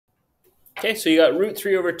Okay, so you got root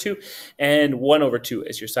 3 over 2 and 1 over 2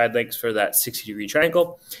 as your side lengths for that 60-degree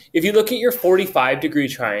triangle. If you look at your 45-degree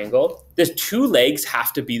triangle, the two legs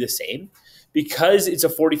have to be the same. Because it's a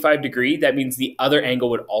 45 degree, that means the other angle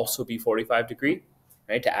would also be 45 degree,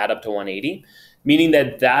 right, to add up to 180, meaning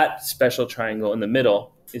that that special triangle in the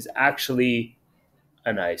middle is actually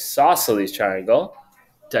an isosceles triangle.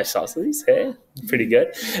 Isosceles, hey, pretty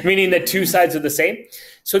good. Meaning that two sides are the same.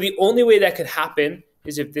 So the only way that could happen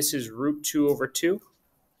is if this is root 2 over 2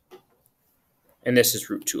 and this is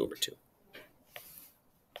root 2 over 2.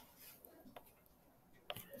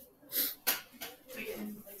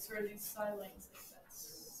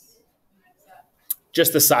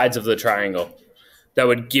 Just the sides of the triangle. That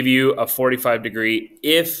would give you a 45 degree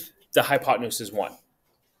if the hypotenuse is 1.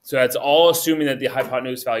 So that's all assuming that the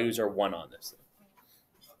hypotenuse values are 1 on this.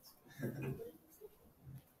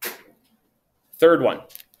 Third one,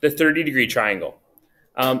 the 30-degree triangle.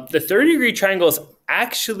 The 30-degree triangle is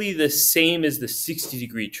actually the same as the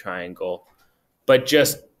 60-degree triangle, but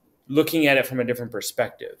just looking at it from a different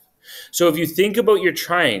perspective. So if you think about your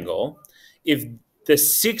triangle, if the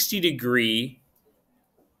 60-degree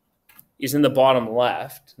is in the bottom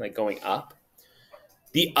left, like going up,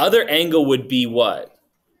 the other angle would be what?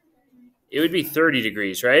 It would be 30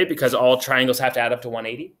 degrees, right? Because all triangles have to add up to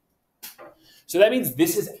 180. So that means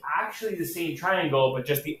this is actually the same triangle, but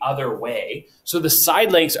just the other way. So the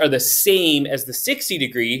side lengths are the same as the 60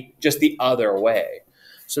 degree, just the other way.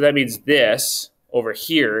 So that means this over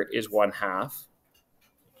here is 1/2,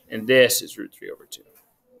 and this is root 3 over 2.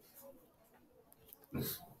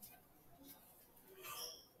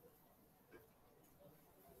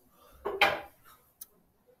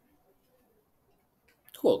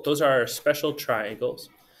 Cool. Those are our special triangles.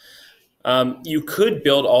 You could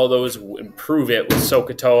build all those and prove it with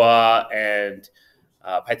SOHCAHTOA and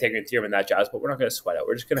Pythagorean theorem and that jazz, but we're not going to sweat out.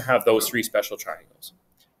 We're just going to have those 3 special triangles.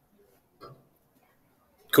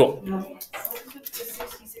 Cool.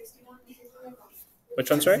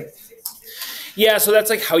 Which one, sorry? Yeah, so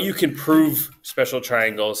that's like how you can prove special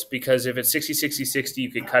triangles, because if it's 60, 60, 60,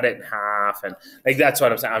 you could cut it in half. And like that's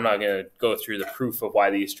what I'm saying. I'm not going to go through the proof of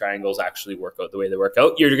why these triangles actually work out the way they work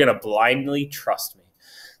out. You're going to blindly trust me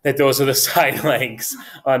that those are the side lengths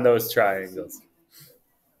on those triangles.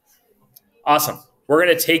 Awesome. We're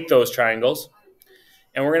going to take those triangles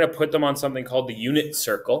and we're going to put them on something called the unit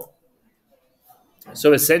circle.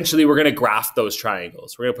 So essentially, we're going to graph those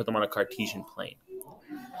triangles. We're going to put them on a Cartesian plane.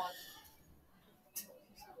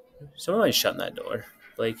 Someone shutting that door,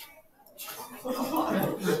 Blake. That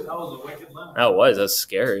was a wicked lemon. That's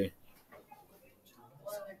scary.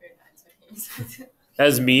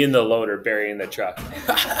 That's me and the loader burying the truck.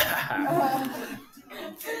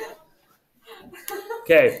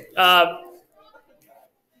 Okay.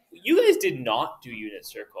 You guys did not do unit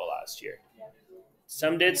circle last year.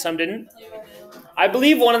 Some did, some didn't. I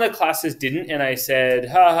believe one of the classes didn't, and I said,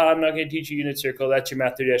 I'm not going to teach you unit circle. That's your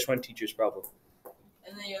Math 3-1 teacher's problem.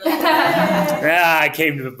 And then you're like, I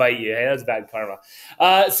came to bite you. Hey, that's bad karma.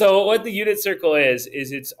 So what the unit circle is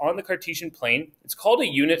it's on the Cartesian plane. It's called a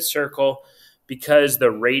unit circle because the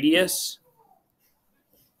radius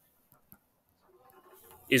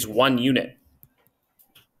is 1 unit.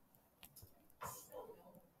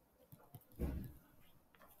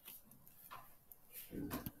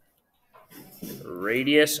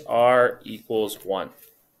 Radius r equals 1.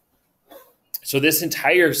 So this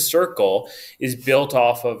entire circle is built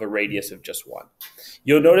off of a radius of just 1.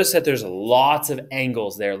 You'll notice that there's lots of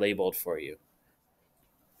angles there labeled for you.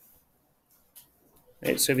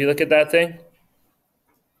 Right, so if you look at that thing,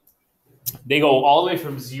 they go all the way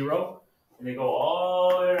from 0, and they go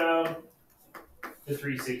all the way around to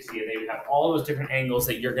 360, and they have all those different angles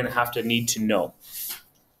that you're going to have to need to know.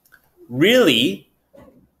 Really,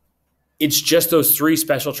 it's just those 3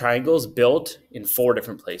 special triangles built in 4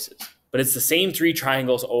 different places. But it's the same 3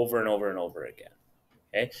 triangles over and over and over again.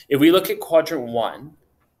 Okay? If we look at quadrant 1,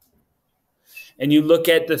 and you look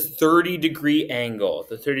at the 30-degree angle,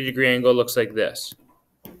 the 30-degree angle looks like this.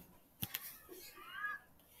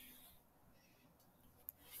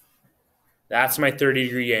 That's my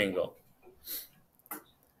 30-degree angle.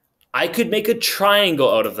 I could make a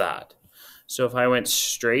triangle out of that. So if I went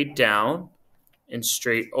straight down and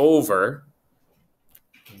straight over,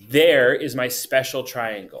 there is my special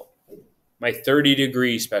triangle. My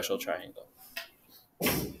 30-degree special triangle.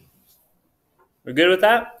 We're good with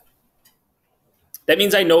that? That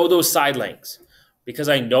means I know those side lengths because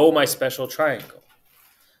I know my special triangle.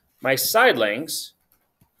 My side lengths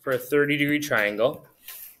for a 30-degree triangle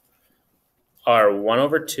are 1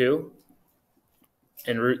 over 2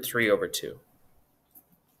 and root 3 over 2.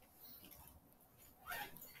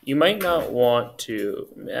 You might not want to.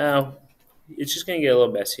 It's just going to get a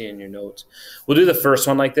little messy in your notes. We'll do the first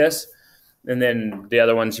one like this, and then the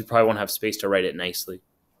other ones you probably won't have space to write it nicely.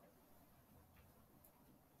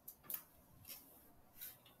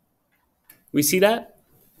 We see that?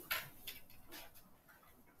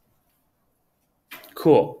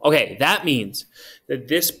 Cool. Okay, that means that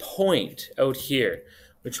this point out here,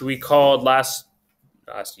 which we called last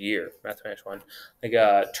year, Mathematics 1, like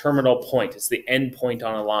a terminal point. It's the end point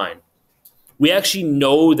on a line. We actually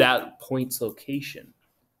know that point's location.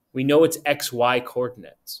 We know its XY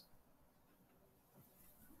coordinates.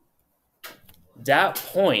 That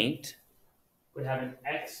point would have an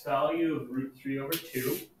X value of root 3 over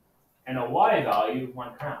 2 and a Y value of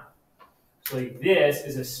 1/2. So like this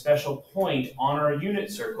is a special point on our unit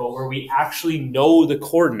circle where we actually know the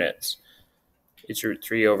coordinates. It's root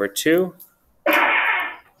 3 over 2,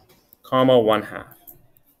 comma 1/2.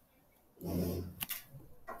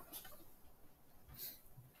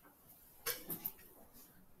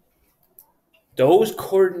 Those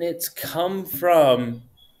coordinates come from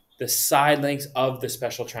the side lengths of the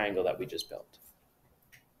special triangle that we just built.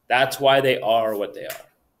 That's why they are what they are.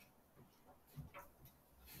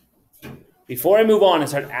 Before I move on and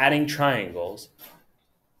start adding triangles,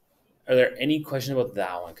 are there any questions about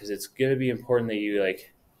that one? Because it's going to be important that you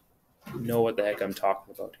know what the heck I'm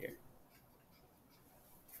talking about here.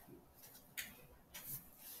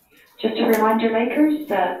 Just a reminder, makers,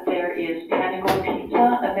 that there is Panicle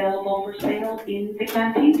Pizza available for sale in the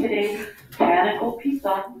canteen today. Panicle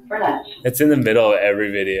Pizza for lunch. It's in the middle of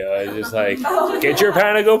every video. It's just like, get your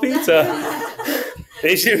Panicle Pizza.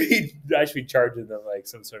 I should be charging them like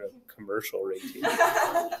some sort of commercial rate here.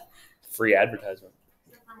 Free advertisement.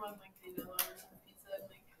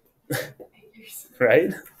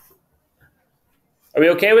 Right? Are we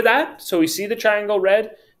okay with that? So we see the triangle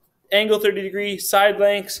red, angle 30 degrees, side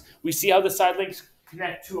lengths. We see how the side lengths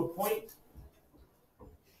connect to a point.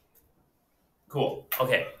 Cool.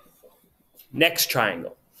 Okay. Next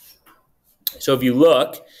triangle. So if you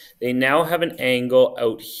look, they now have an angle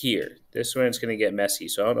out here. This one is going to get messy,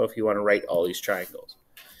 so I don't know if you want to write all these triangles.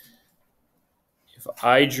 If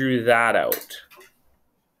I drew that out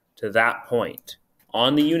to that point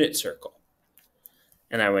on the unit circle,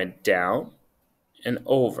 and I went down and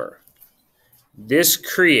over, this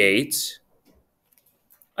creates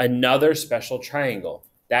another special triangle.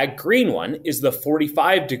 That green one is the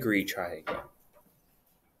 45-degree triangle.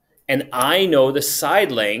 And I know the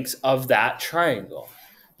side lengths of that triangle.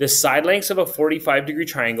 The side lengths of a 45-degree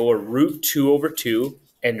triangle are root 2 over 2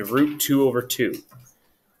 and root 2 over 2.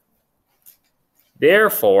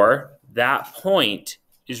 Therefore, that point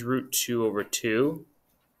is root 2 over 2,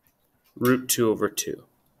 root 2 over 2.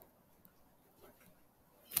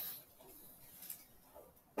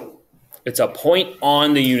 It's a point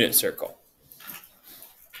on the unit circle.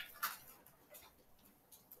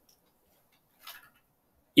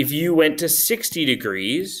 If you went to 60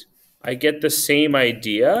 degrees, I get the same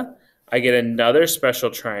idea. I get another special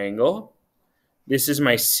triangle. This is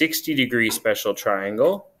my 60-degree special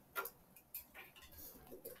triangle,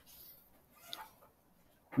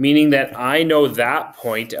 meaning that I know that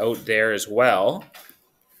point out there as well.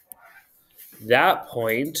 That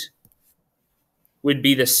point would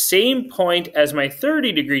be the same point as my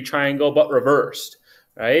 30-degree triangle, but reversed,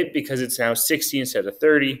 right? Because it's now 60 instead of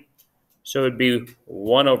 30. So it would be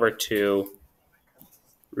 1 over 2,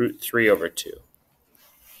 root 3 over 2.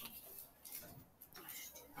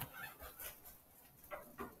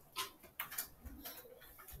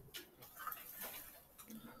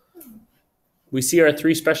 We see our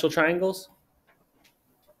 3 special triangles?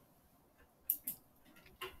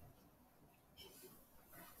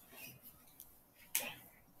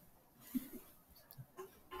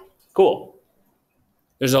 Cool.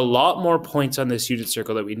 There's a lot more points on this unit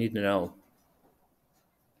circle that we need to know.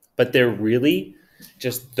 But they're really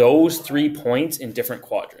just those 3 points in different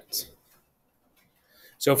quadrants.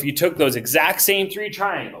 So if you took those exact same 3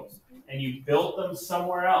 triangles and you built them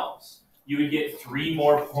somewhere else, you would get 3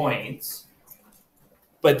 more points,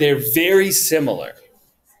 but they're very similar.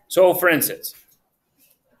 So for instance,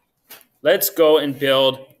 let's go and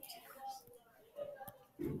build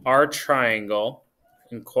our triangle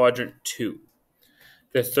in quadrant 2.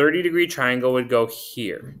 The 30-degree triangle would go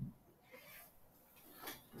here.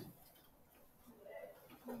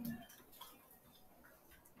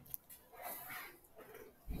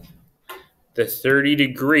 The 30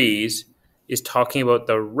 degrees is talking about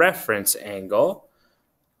the reference angle.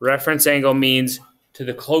 Reference angle means to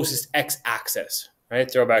the closest x-axis,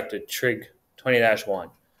 right? Throw back to trig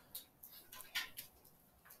 20-1.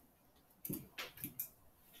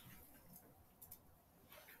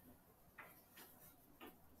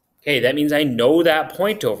 Okay, that means I know that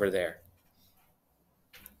point over there.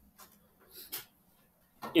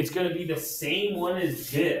 It's going to be the same one as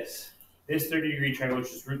this 30-degree triangle,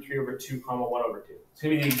 which is root 3 over 2 comma 1 over 2. It's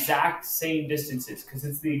going to be the exact same distances because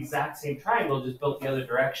it's the exact same triangle, just built the other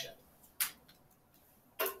direction.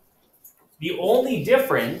 The only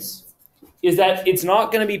difference is that it's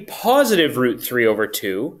not going to be positive root 3 over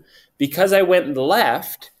 2. Because I went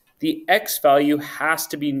left, the x value has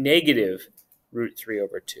to be negative root 3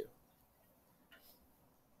 over 2.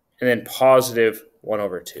 And then positive 1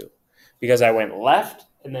 over 2. Because I went left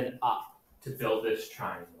and then up to build this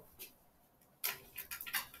triangle.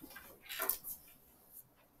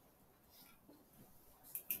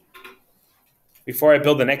 Before I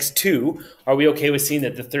build the next two, are we okay with seeing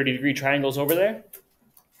that the 30-degree triangle is over there?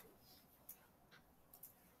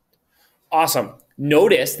 Awesome.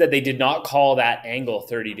 Notice that they did not call that angle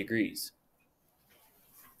 30 degrees.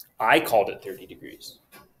 I called it 30 degrees.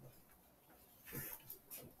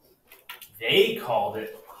 They called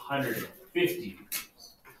it 150 degrees.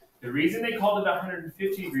 The reason they called it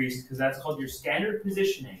 150 degrees is because that's called your standard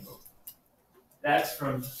position angle. That's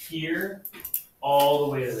from here all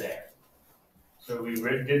the way to there. So we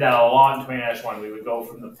did that a lot in 20-1. We would go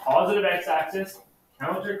from the positive x-axis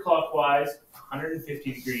counterclockwise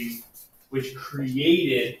 150 degrees, which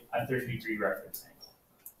created a 30-degree reference angle.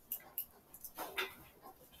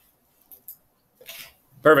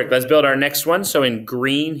 Perfect. Let's build our next one. So in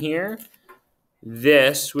green here,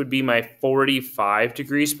 this would be my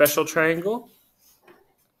 45-degree special triangle.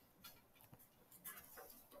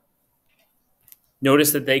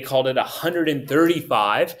 Notice that they called it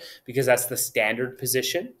 135 because that's the standard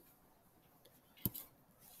position.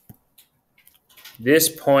 This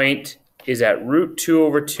point is at root 2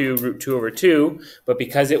 over 2, root 2 over 2, but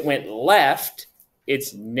because it went left,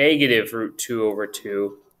 it's negative root 2 over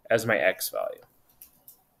 2 as my x value.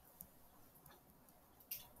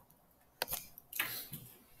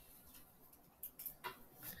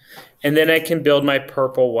 And then I can build my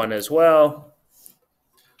purple one as well.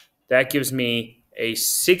 That gives me a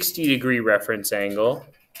 60-degree reference angle.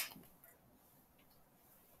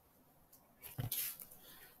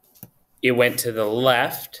 It went to the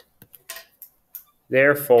left.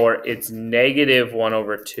 Therefore, it's negative 1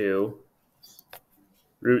 over 2,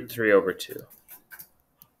 root 3 over 2.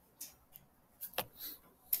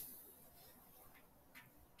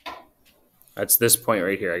 That's this point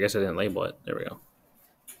right here. I guess I didn't label it. There we go.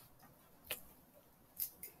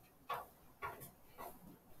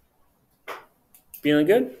 Feeling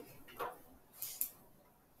good?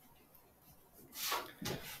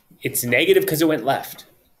 It's negative because it went left.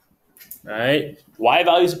 All right. Y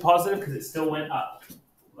value is positive because it still went up.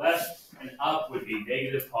 Left and up would be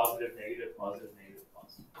negative, positive, negative, positive, negative,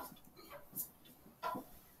 positive.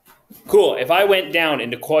 Cool. If I went down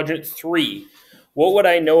into quadrant 3, what would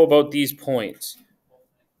I know about these points?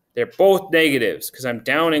 They're both negatives because I'm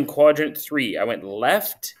down in quadrant 3. I went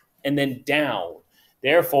left and then down.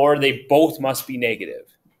 Therefore, they both must be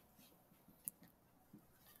negative.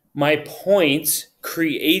 My points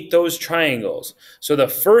create those triangles. So the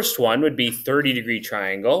first one would be 30-degree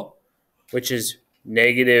triangle, which is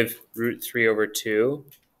negative root 3 over 2,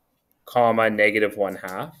 comma, negative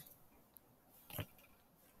 1/2.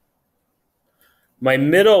 My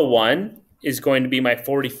middle one is going to be my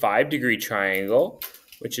 45-degree triangle,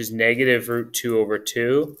 which is negative root 2 over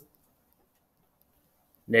 2,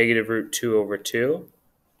 negative root 2 over 2.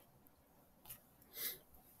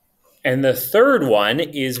 And the third one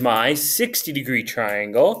is my 60-degree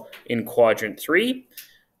triangle in quadrant 3,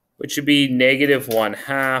 which would be negative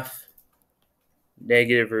 1/2,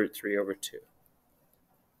 negative root 3 over 2.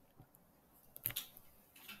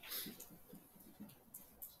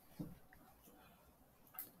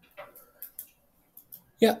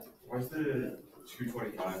 Yeah. Where's the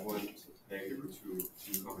 225 one? Negative root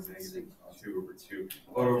 2 comma negative 2 over 2.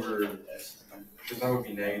 What over, because that would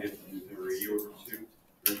be negative 3 over 2.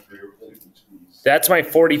 That's my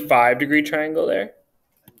 45-degree triangle there.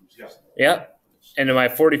 Yeah. Yeah. And then my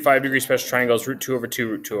 45-degree special triangle is root 2 over 2,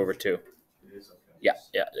 root 2 over 2. It is, okay. Yeah,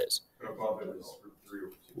 it is. But above it is root 3 over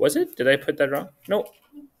 2. Was it? Did I put that wrong? No.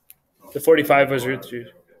 The 45 was root 3.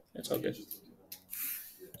 That's all good.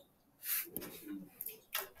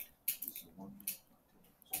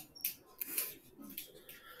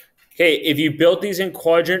 Okay, if you built these in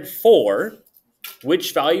quadrant 4,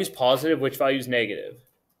 which value is positive, which value is negative?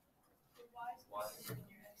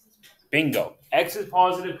 Bingo. X is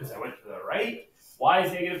positive because I went to the right. Y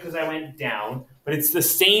is negative because I went down. But it's the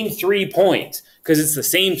same 3 points because it's the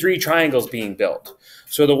same 3 triangles being built.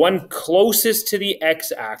 So the one closest to the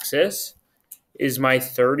x-axis is my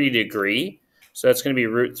 30-degree. So that's going to be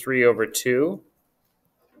root 3 over 2.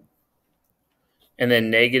 And then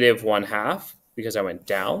negative 1/2 because I went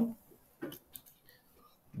down.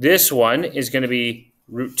 This one is going to be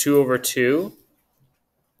root 2 over 2.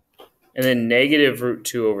 And then negative root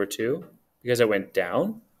 2 over 2 because I went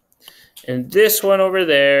down. And this one over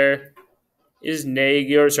there is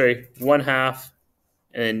 1/2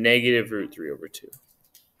 and then negative root 3 over 2.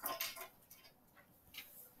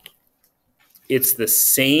 It's the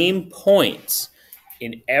same points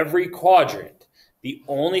in every quadrant. The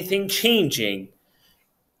only thing changing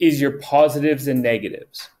is your positives and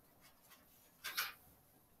negatives.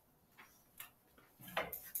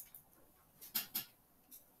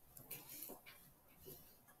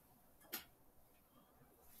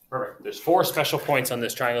 Perfect. There's 4 special points on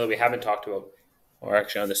this triangle that we haven't talked about, or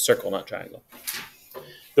actually on this circle, not triangle.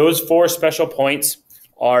 Those 4 special points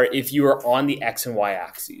are if you are on the X and Y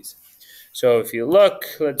axes. So if you look,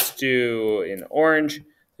 let's do in orange,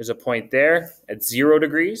 there's a point there at 0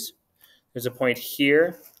 degrees. There's a point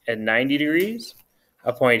here at 90 degrees,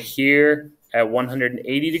 a point here at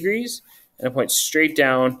 180 degrees, and a point straight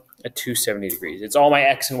down at 270 degrees. It's all my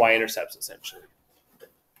X and Y intercepts, essentially.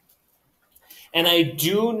 And I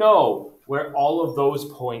do know where all of those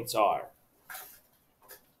points are.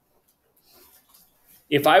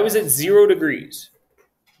 If I was at 0 degrees,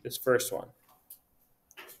 this first one,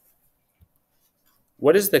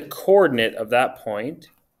 what is the coordinate of that point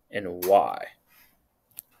and why?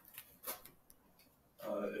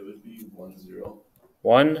 It would be 1, 0.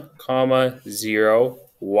 1, 0.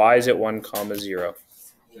 Why is it 1, 0?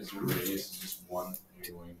 Because your radius is just 1, and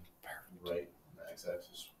you're going right, and the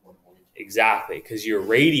x-axis 1 point. Exactly, because your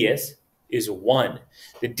radius is 1.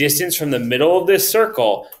 The distance from the middle of this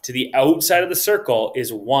circle to the outside of the circle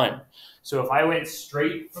is 1. So if I went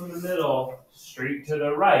straight from the middle, straight to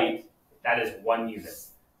the right, that is 1 unit.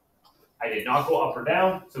 I did not go up or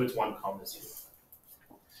down, so it's 1, 0.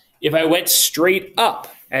 If I went straight up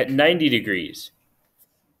at 90 degrees,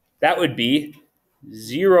 that would be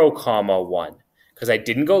 0, 1, because I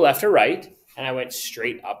didn't go left or right, and I went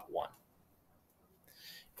straight up 1.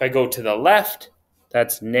 If I go to the left,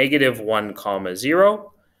 that's negative 1,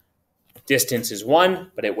 0. Distance is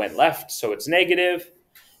 1, but it went left, so it's negative.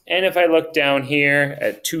 And if I look down here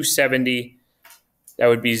at 270, that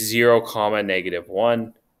would be 0, negative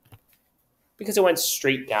 1, because it went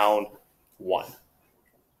straight down 1.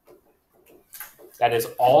 That is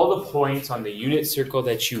all the points on the unit circle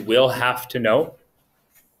that you will have to know.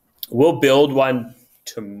 We'll build one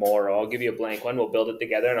tomorrow. I'll give you a blank one. We'll build it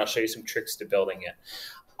together, and I'll show you some tricks to building it.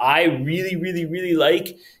 I really, really, really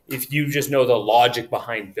like if you just know the logic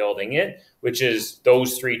behind building it, which is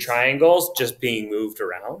those 3 triangles just being moved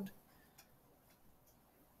around.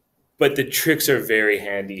 But the tricks are very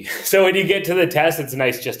handy. So when you get to the test, it's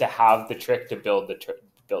nice just to have the trick to build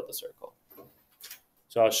the circle.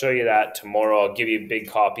 So I'll show you that tomorrow. I'll give you a big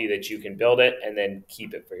copy that you can build it and then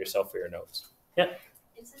keep it for yourself for your notes. Yeah.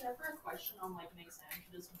 Is it ever a question on like an exam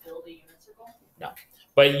to just build a unit circle? No.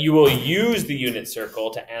 But you will use the unit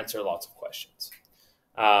circle to answer lots of questions,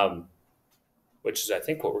 which is, I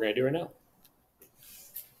think, what we're going to do right now.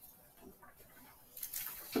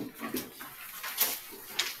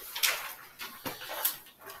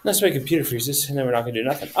 Unless my computer freezes, and then we're not going to do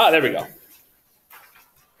nothing. Ah, there we go.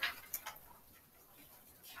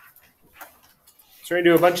 So we're going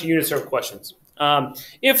to do a bunch of unit circle questions.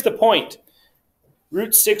 If the point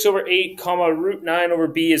root 6 over 8, comma, root 9 over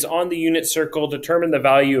b is on the unit circle, determine the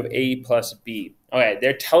value of a plus b. Okay,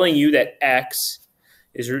 they're telling you that x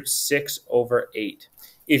is root 6 over 8.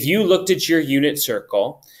 If you looked at your unit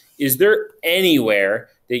circle, is there anywhere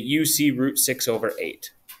that you see root 6 over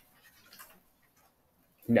 8?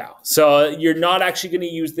 No. So you're not actually going to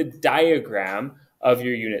use the diagram of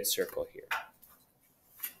your unit circle here.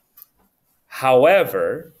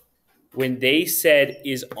 However, when they said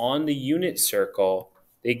is on the unit circle,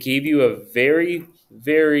 they gave you a very,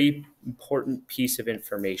 very important piece of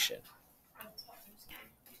information.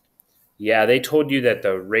 Yeah, they told you that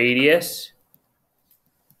the radius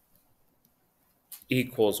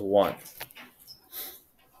equals 1.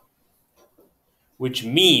 Which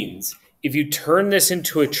means if you turn this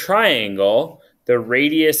into a triangle, the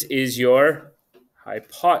radius is your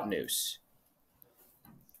hypotenuse.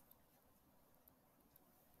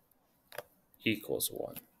 Equals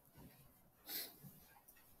 1.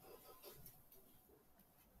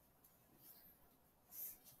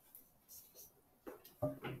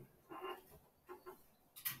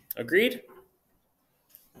 Agreed?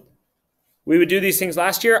 We would do these things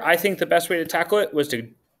last year. I think the best way to tackle it was to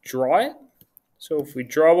draw it. So if we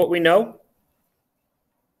draw what we know,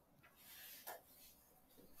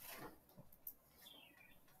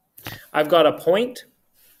 I've got a point.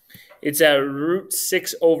 It's at root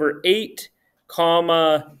 6 over 8,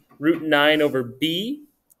 comma, root 9 over b.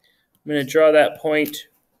 I'm going to draw that point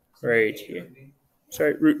right here.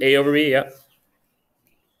 Sorry, root a over b, yeah.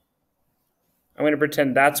 I'm going to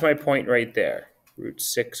pretend that's my point right there. Root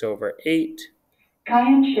 6 over 8.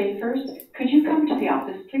 Kyan Schaefer's, could you come to the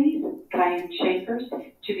office, please? Kyan Schaefer's,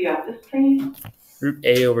 to the office, please. Root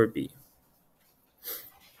a over b.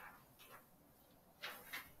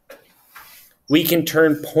 We can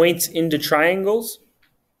turn points into triangles.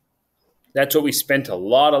 That's what we spent a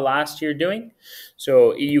lot of last year doing.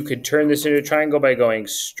 So you could turn this into a triangle by going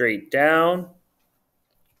straight down,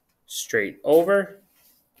 straight over,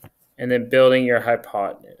 and then building your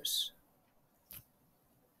hypotenuse.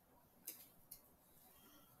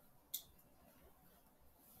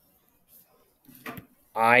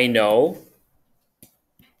 I know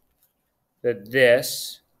that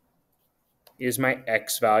this is my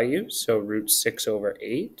x value, so root 6 over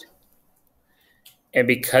 8. And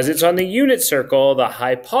because it's on the unit circle, the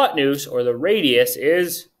hypotenuse, or the radius,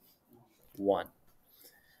 is 1.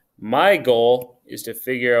 My goal is to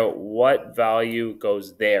figure out what value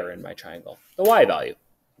goes there in my triangle, the y value.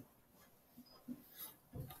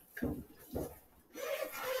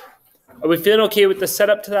 Are we feeling okay with the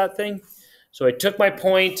setup to that thing? So I took my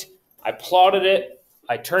point, I plotted it,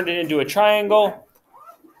 I turned it into a triangle.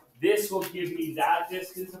 This will give me that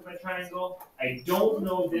distance of my triangle. I don't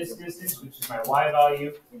know this distance, which is my y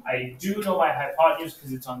value. I do know my hypotenuse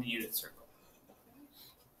because it's on the unit circle.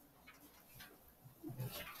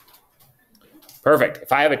 Perfect.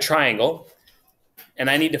 If I have a triangle and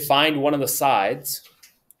I need to find one of the sides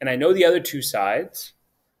and I know the other two sides,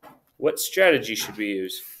 what strategy should we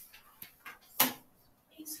use?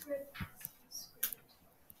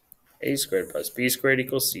 A squared plus b squared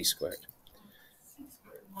equals c squared.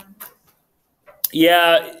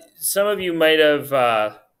 Yeah, some of you might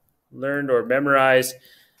have learned or memorized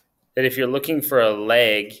that if you're looking for a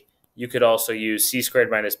leg, you could also use c squared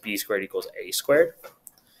minus b squared equals a squared.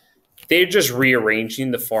 They're just rearranging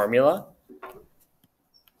the formula.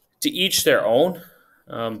 To each their own.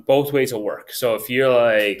 Both ways will work. So if you're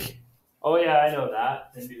like, oh yeah, I know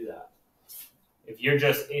that, then do that. If you're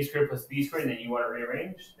just a squared plus b squared and then you want to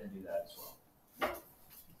rearrange, then do that as well.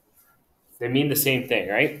 They mean the same thing,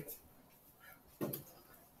 right?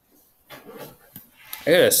 I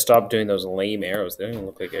gotta stop doing those lame arrows. They don't even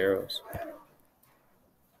look like arrows.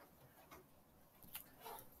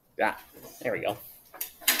 Yeah, there we go.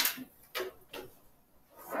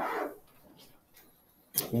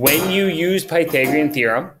 When you use Pythagorean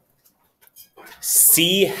theorem,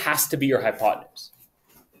 C has to be your hypotenuse.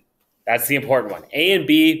 That's the important one. A and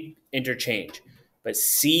B interchange, but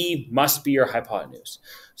C must be your hypotenuse.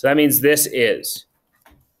 So that means this is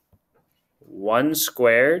 1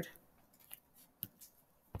 squared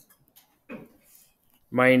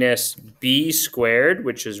minus b squared,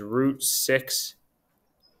 which is root 6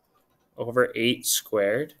 over 8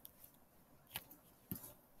 squared,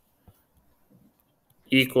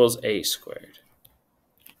 equals a squared.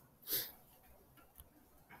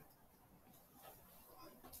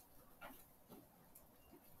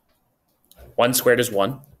 One squared is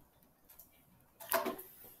 1.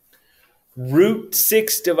 Root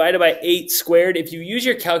 6 divided by 8 squared. If you use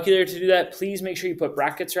your calculator to do that, please make sure you put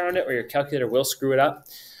brackets around it or your calculator will screw it up.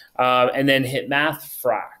 And then hit math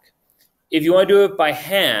frac. If you want to do it by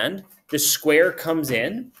hand, the square comes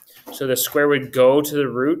in. So the square would go to the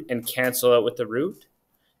root and cancel out with the root.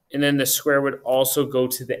 And then the square would also go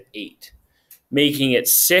to the 8, making it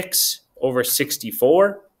 6 over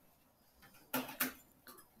 64.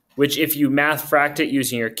 Which if you math fract it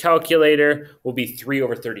using your calculator will be 3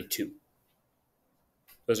 over 32.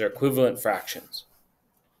 Those are equivalent fractions.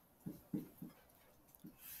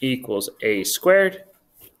 Equals a squared.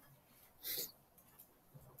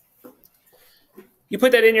 You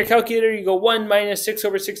put that in your calculator, you go 1 minus 6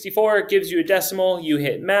 over 64, it gives you a decimal, you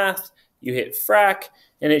hit math, you hit frac,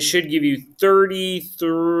 and it should give you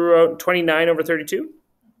 29 over 32.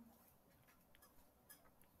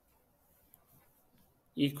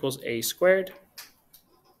 Equals a squared.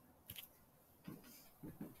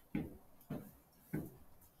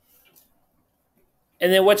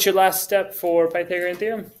 And then what's your last step for Pythagorean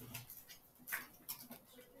theorem?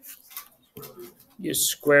 You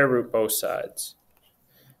square root both sides.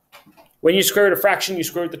 When you square root a fraction, you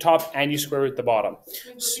square root the top and you square root the bottom. Wait,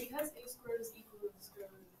 but because a squared is equal to the square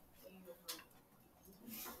root of a over.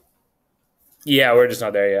 Yeah, we're just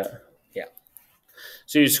not there yet. Yeah.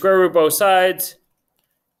 So you square root both sides.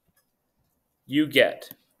 You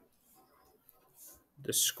get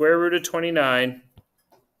the square root of 29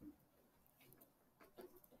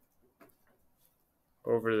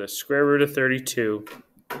 over the square root of 32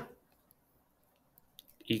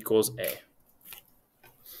 equals A.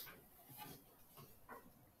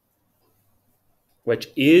 Which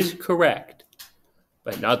is correct,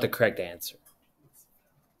 but not the correct answer.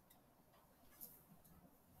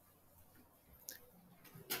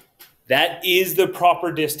 That is the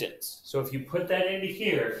proper distance. So if you put that into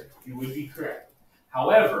here, you would be correct.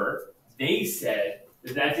 However, they said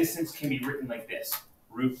that that distance can be written like this,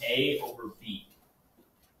 root A over B.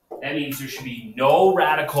 That means there should be no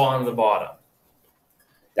radical on the bottom.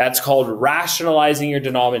 That's called rationalizing your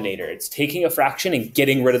denominator. It's taking a fraction and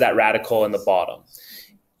getting rid of that radical in the bottom.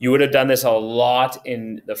 You would have done this a lot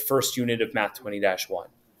in the first unit of Math 20-1.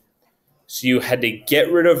 So you had to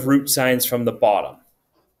get rid of root signs from the bottom.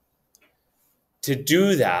 To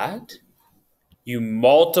do that, you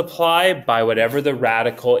multiply by whatever the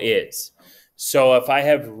radical is. So if I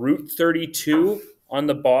have root 32 on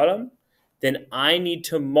the bottom, then I need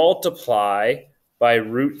to multiply by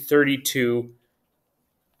root 32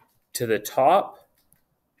 to the top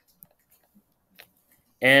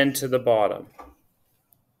and to the bottom.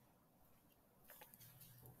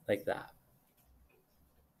 Like that.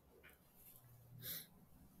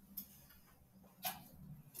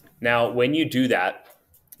 Now, when you do that,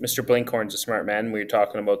 Mr. Blinkhorn's a smart man when you're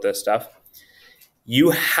talking about this stuff.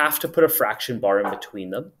 You have to put a fraction bar in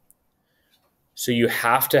between them. So you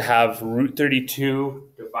have to have root 32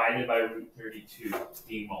 divided by root 32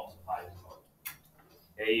 being multiplied.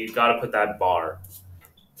 Okay, you've got to put that bar.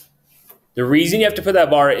 The reason you have to put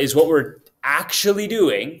that bar is what we're actually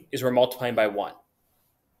doing is we're multiplying by 1.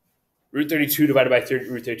 Root 32 divided by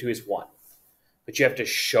root 32 is 1. But you have to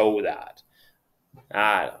show that.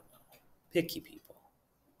 I don't know. Picky people.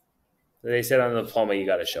 They said on the diploma you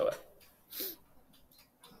got to show it.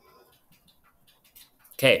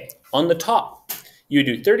 Okay, on the top, you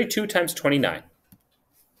do 32 times 29.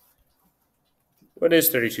 What is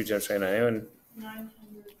 32 times 29? Anyone?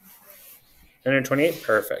 928?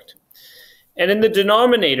 Perfect. And in the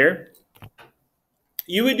denominator,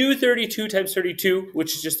 you would do 32 times 32,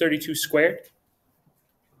 which is just 32 squared.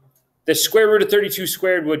 The square root of 32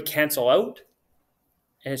 squared would cancel out,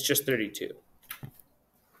 and it's just 32.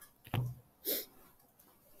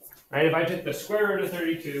 Right, if I took the square root of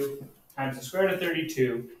 32 times the square root of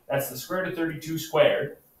 32, that's the square root of 32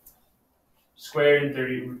 squared. Squared and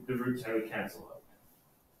 30, the roots I would cancel out.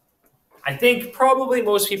 I think probably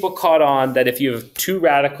most people caught on that if you have two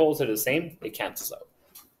radicals that are the same, it cancels out.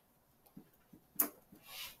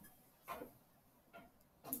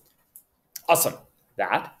 Awesome.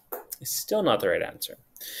 That is still not the right answer.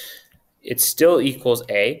 It still equals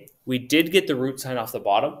A. We did get the root sign off the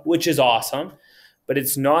bottom, which is awesome, but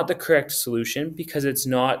it's not the correct solution because it's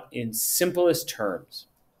not in simplest terms.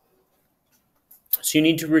 So you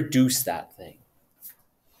need to reduce that thing.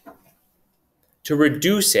 To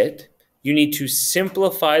reduce it, you need to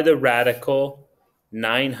simplify the radical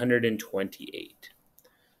 928.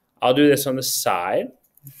 I'll do this on the side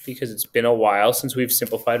because it's been a while since we've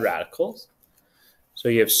simplified radicals. So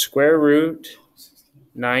you have square root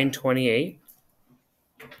 928.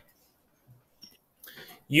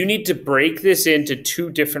 You need to break this into two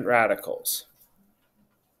different radicals.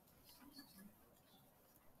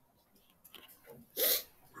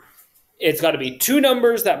 It's got to be two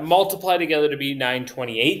numbers that multiply together to be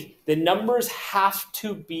 928. The numbers have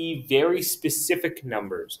to be very specific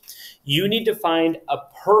numbers. You need to find a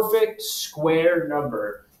perfect square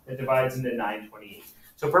number that divides into 928.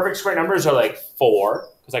 So perfect square numbers are like 4,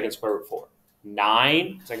 because I can square root 4.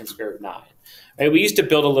 9, because I can square root 9. Right? We used to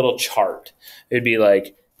build a little chart. It would be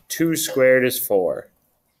like 2 squared is 4.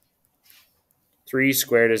 3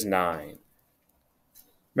 squared is 9.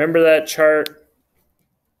 Remember that chart?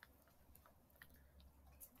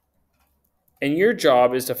 And your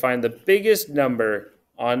job is to find the biggest number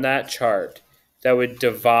on that chart that would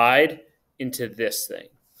divide into this thing.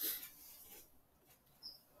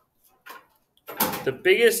 The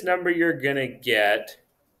biggest number you're going to get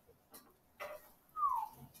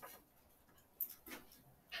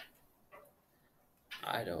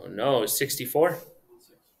I don't know, 64?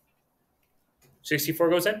 64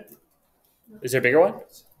 goes in? Is there a bigger one?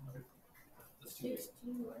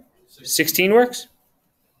 16 works?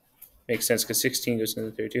 Makes sense because 16 goes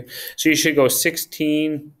into 32. So you should go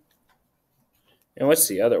 16. And what's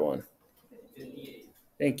the other one? 58.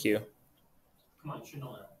 Thank you. Come on, you should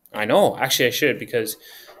know that. I know. Actually, I should because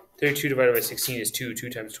 32 divided by 16 is 2. 2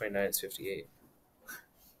 times 29 is 58.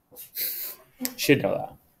 Should know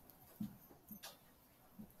that.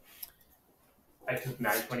 I took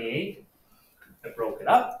 928. I broke it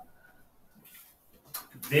up.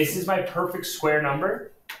 This is my perfect square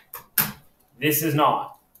number. This is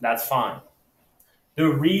not. That's fine. The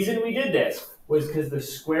reason we did this was because the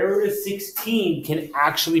square root of 16 can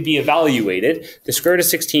actually be evaluated. The square root of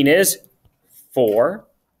 16 is 4.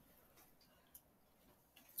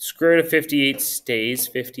 Square root of 58 stays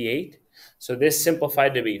 58. So this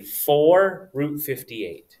simplified to be 4 root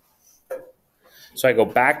 58. So I go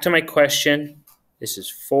back to my question. This is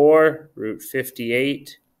 4 root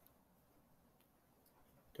 58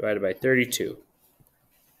 divided by 32.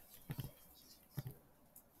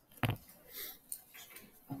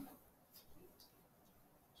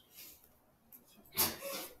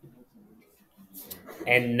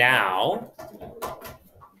 And now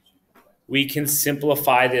we can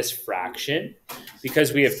simplify this fraction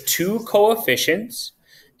because we have two coefficients,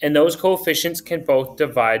 and those coefficients can both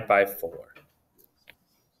divide by 4.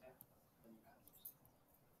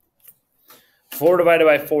 4 divided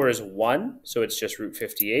by 4 is 1, so it's just root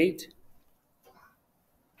 58.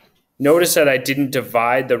 Notice that I didn't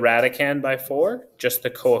divide the radicand by 4, just the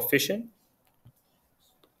coefficient.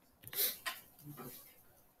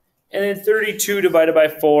 And then 32 divided by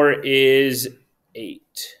 4 is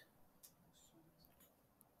 8.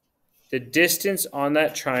 The distance on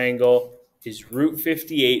that triangle is root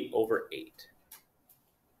 58 over 8.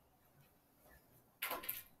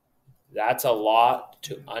 That's a lot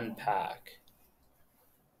to unpack.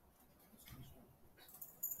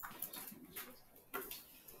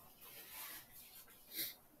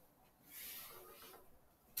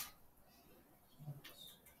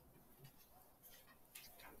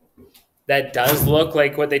 That does look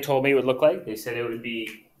like what they told me it would look like. They said it would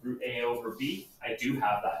be root A over B. I do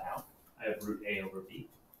have that now. I have root A over B.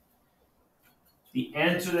 The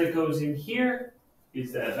answer that goes in here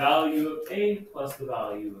is the value of A plus the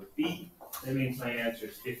value of B. That means my answer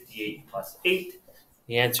is 58 plus 8.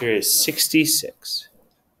 The answer is 66.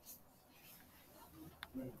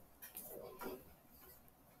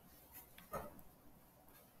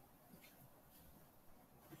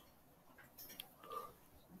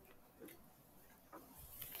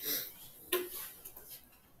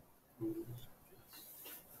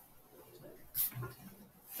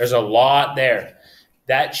 There's a lot there.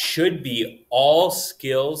 That should be all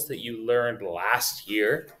skills that you learned last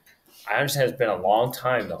year. I understand it's been a long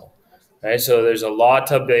time though, right? So there's a lot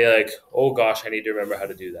to be like, oh gosh, I need to remember how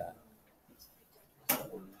to do that.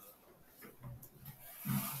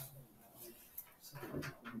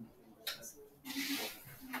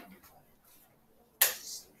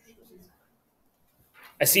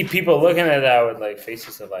 I see people looking at that with like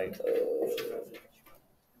faces of like,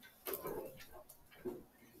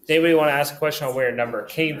 Anybody want to ask a question on where a number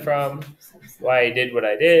came from, why I did what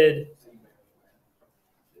I did?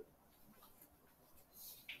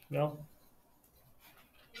 No?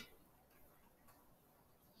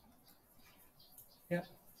 Yeah.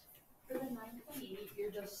 For the 928,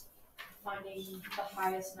 you're just finding the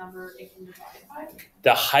highest number it can divide by?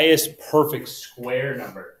 The highest perfect square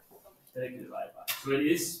number that it can divide by. So it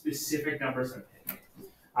is specific numbers I'm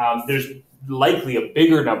picking. There's likely a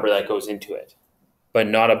bigger number that goes into it, but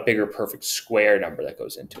not a bigger perfect square number that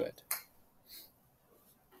goes into it.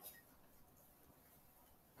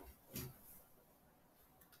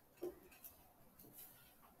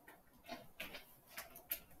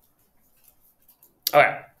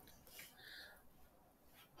 Okay.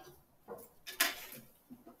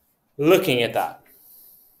 Looking at that.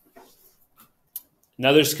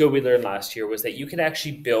 Another skill we learned last year was that you can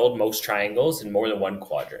actually build most triangles in more than one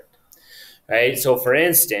quadrant, right? So for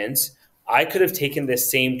instance, I could have taken this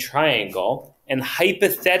same triangle and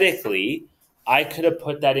hypothetically, I could have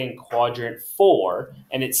put that in quadrant 4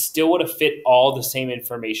 and it still would have fit all the same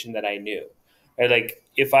information that I knew. Right? Like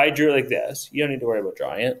if I drew it like this, you don't need to worry about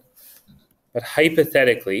drawing it. But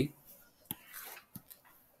hypothetically,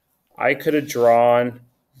 I could have drawn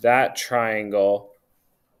that triangle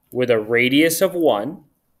with a radius of 1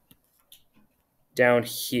 down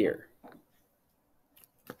here.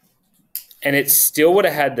 And it still would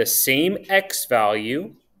have had the same x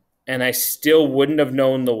value, and I still wouldn't have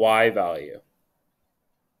known the y value.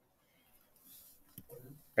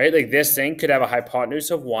 Right? Like this thing could have a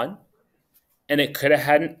hypotenuse of 1, and it could have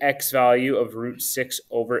had an x value of root 6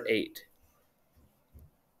 over 8.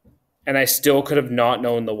 And I still could have not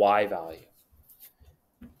known the y value.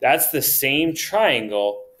 That's the same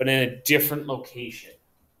triangle, but in a different location.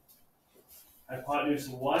 Hypotenuse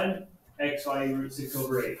of 1, x value root 6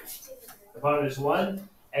 over 8. Hypotenuse 1,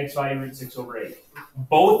 x value root 6 over 8.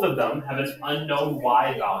 Both of them have an unknown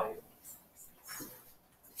y value.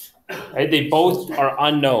 Right? They both are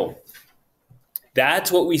unknown.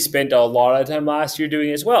 That's what we spent a lot of time last year doing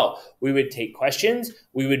as well. We would take questions,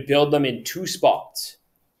 we would build them in 2 spots.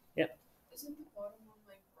 Isn't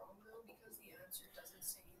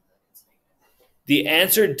The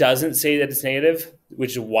answer doesn't say that it's negative,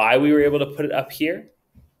 which is why we were able to put it up here,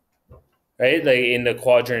 right? Like in the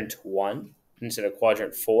quadrant 1 instead of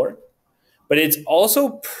quadrant 4. But it's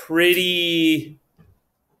also pretty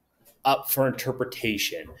up for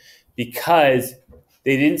interpretation because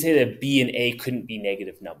they didn't say that B and A couldn't be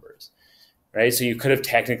negative numbers, right? So you could have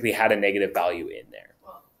technically had a negative value in there.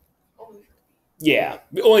 Well, only for Yeah,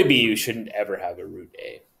 only B, you shouldn't ever have a root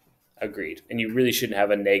A. Agreed. And you really shouldn't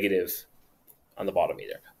have a negative on the bottom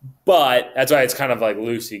either. But that's why it's kind of like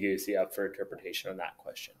loosey-goosey up for interpretation on that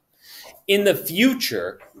question. In the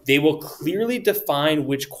future, they will clearly define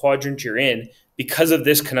which quadrant you're in because of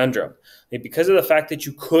this conundrum. Like because of the fact that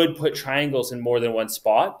you could put triangles in more than one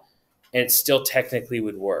spot and it still technically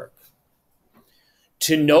would work.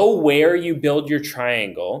 To know where you build your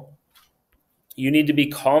triangle, you need to be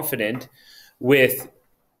confident with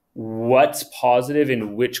what's positive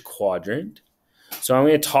in which quadrant. So I'm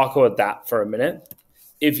going to talk about that for a minute.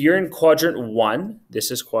 If you're in quadrant 1,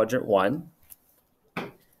 this is quadrant 1.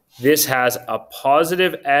 This has a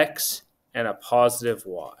positive X and a positive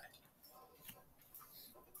Y.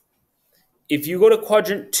 If you go to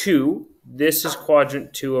quadrant 2, this is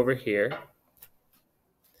quadrant 2 over here.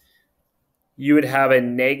 You would have a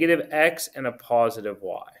negative X and a positive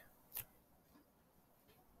Y.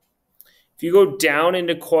 If you go down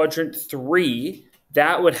into quadrant 3,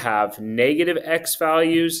 that would have negative X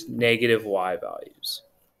values, negative Y values.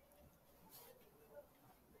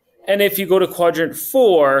 And if you go to quadrant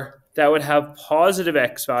 4, that would have positive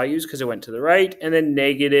X values because it went to the right, and then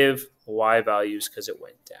negative Y values because it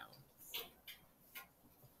went down.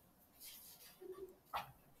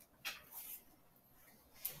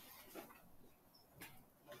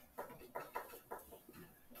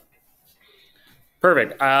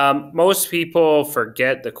 Perfect. Most people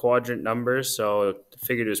forget the quadrant numbers, so I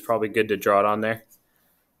figured it was probably good to draw it on there.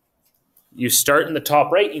 You start in the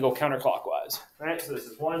top right, you go counterclockwise. Right? So this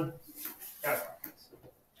is 1.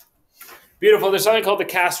 Beautiful. There's something called the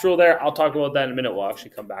cast rule there. I'll talk about that in a minute. We'll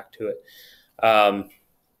actually come back to it.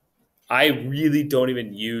 I really don't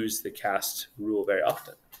even use the cast rule very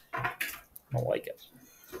often. I don't like it.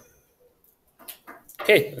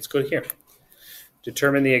 Okay, let's go to here.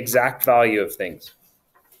 Determine the exact value of things.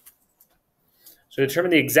 So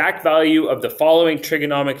determine the exact value of the following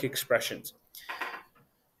trigonomic expressions.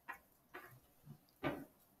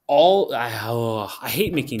 I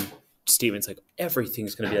hate making statements like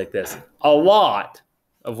everything's going to be like this. A lot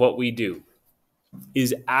of what we do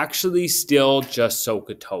is actually still just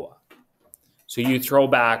SOHCAHTOA. So you throw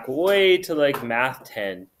back way to like Math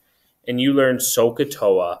 10 and you learn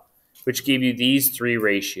SOHCAHTOA, which gave you these 3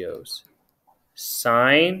 ratios.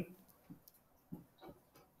 Sine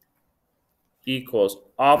equals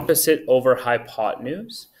opposite over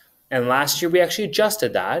hypotenuse. And last year we actually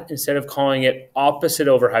adjusted that. Instead of calling it opposite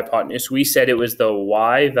over hypotenuse, we said it was the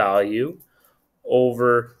Y value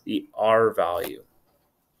over the R value.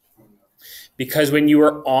 Because when you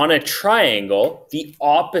were on a triangle, the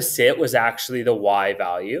opposite was actually the Y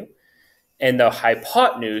value and the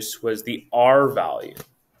hypotenuse was the R value.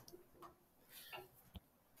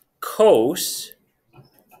 Cos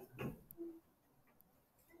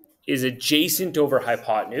is adjacent over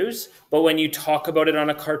hypotenuse, but when you talk about it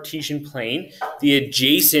on a Cartesian plane, the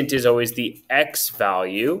adjacent is always the X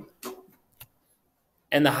value,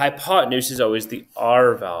 and the hypotenuse is always the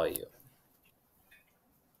R value.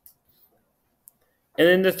 And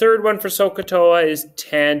then the third one for SOHCAHTOA is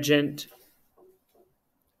tangent,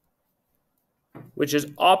 which is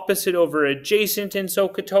opposite over adjacent in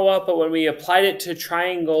SOHCAHTOA, but when we applied it to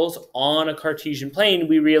triangles on a Cartesian plane,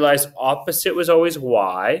 we realized opposite was always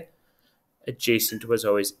Y, adjacent was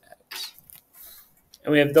always X.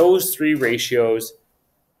 And we have those 3 ratios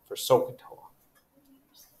for SOHCAHTOA.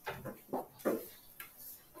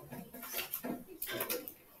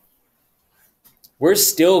 We're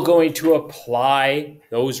still going to apply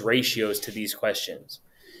those ratios to these questions.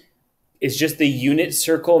 It's just the unit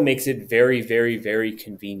circle makes it very, very, very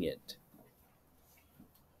convenient.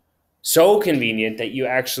 So convenient that you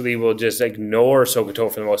actually will just ignore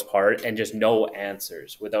SOHCAHTOA for the most part and just know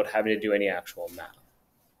answers without having to do any actual math.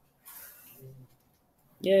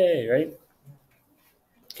 Yay, right?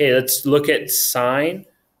 Okay, let's look at sine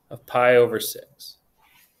of pi over 6.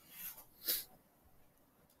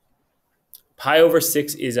 Pi over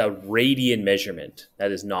 6 is a radian measurement.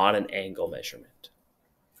 That is not an angle measurement.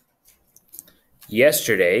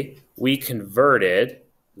 Yesterday, we converted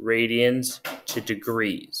radians to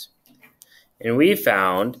degrees. And we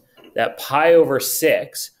found that pi over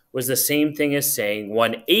 6 was the same thing as saying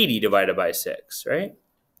 180 divided by 6, right?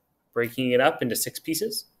 Breaking it up into 6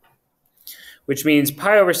 pieces. Which means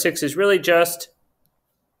pi over 6 is really just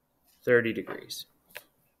 30 degrees.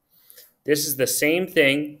 This is the same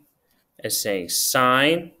thing as saying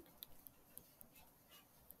sine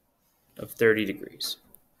of 30 degrees.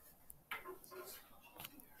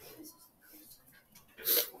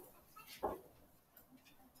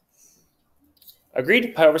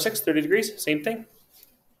 Agreed? Pi over 6, 30 degrees, same thing.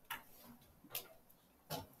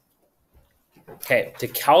 Okay, to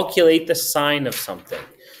calculate the sine of something,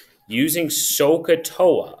 using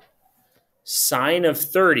SOHCAHTOA, sine of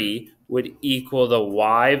 30 would equal the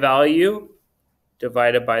y value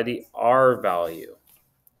divided by the r value.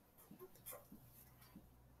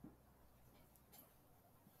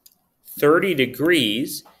 "30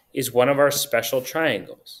 degrees is one of our special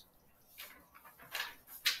triangles,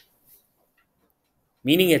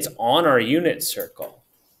 meaning it's on our unit circle.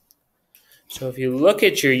 So if you look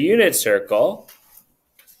at your unit circle,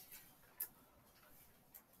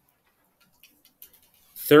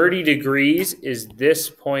 30 degrees is this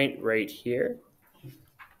point right here.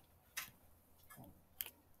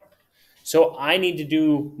 So I need to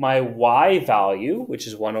do my y value, which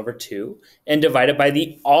is 1 over 2, and divide it by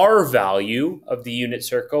the r value of the unit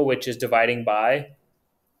circle, which is dividing by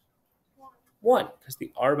 1, because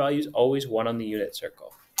the r value is always 1 on the unit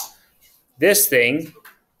circle. This thing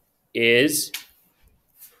is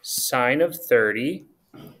sine of 30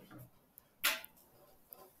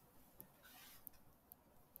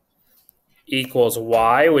 equals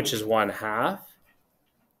y, which is 1/2,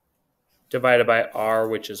 divided by r,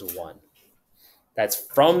 which is 1. That's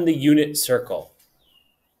from the unit circle.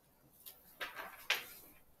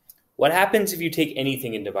 What happens if you take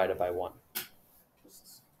anything and divide it by 1?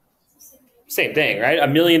 Same thing, right?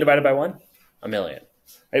 1,000,000 divided by 1? 1,000,000.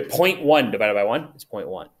 Right? 0.1 divided by 1 is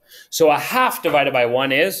 0.1. So 1/2 divided by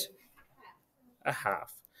 1 is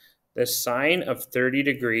 1/2. The sine of 30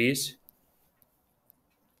 degrees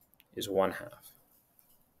is 1/2.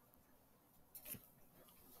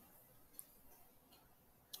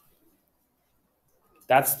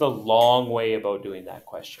 That's the long way about doing that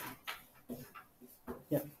question.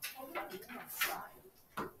 Yeah.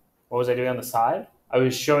 What was I doing on the side? I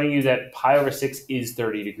was showing you that pi over 6 is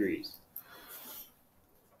 30 degrees.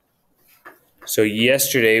 So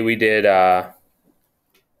yesterday we did,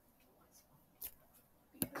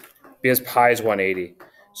 because pi is 180.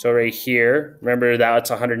 So right here, remember that's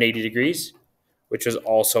 180 degrees, which is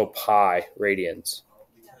also pi radians.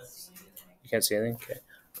 You can't see anything? Okay.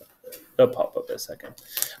 It'll pop up in a second.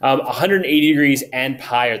 180 degrees and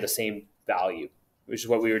pi are the same value, which is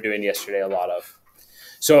what we were doing yesterday a lot of.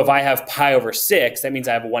 So if I have pi over 6, that means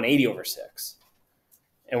I have 180 over 6.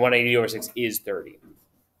 And 180 over 6 is 30.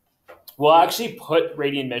 We'll actually put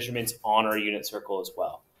radian measurements on our unit circle as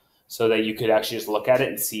well, so that you could actually just look at it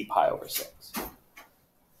and see pi over 6.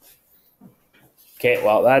 Okay,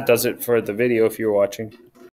 well, that does it for the video if you're watching.